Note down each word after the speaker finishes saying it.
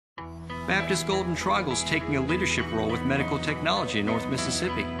Baptist Golden Triangle is taking a leadership role with medical technology in North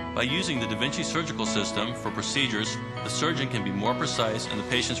Mississippi. By using the Da Vinci surgical system for procedures, the surgeon can be more precise and the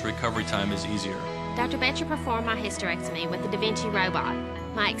patient's recovery time is easier. Dr. Betcher performed my hysterectomy with the Da Vinci robot.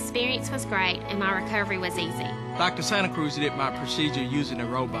 My experience was great and my recovery was easy. Dr. Santa Cruz did my procedure using a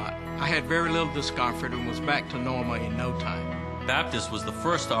robot. I had very little discomfort and was back to normal in no time. Baptist was the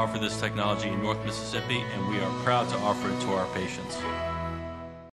first to offer this technology in North Mississippi, and we are proud to offer it to our patients.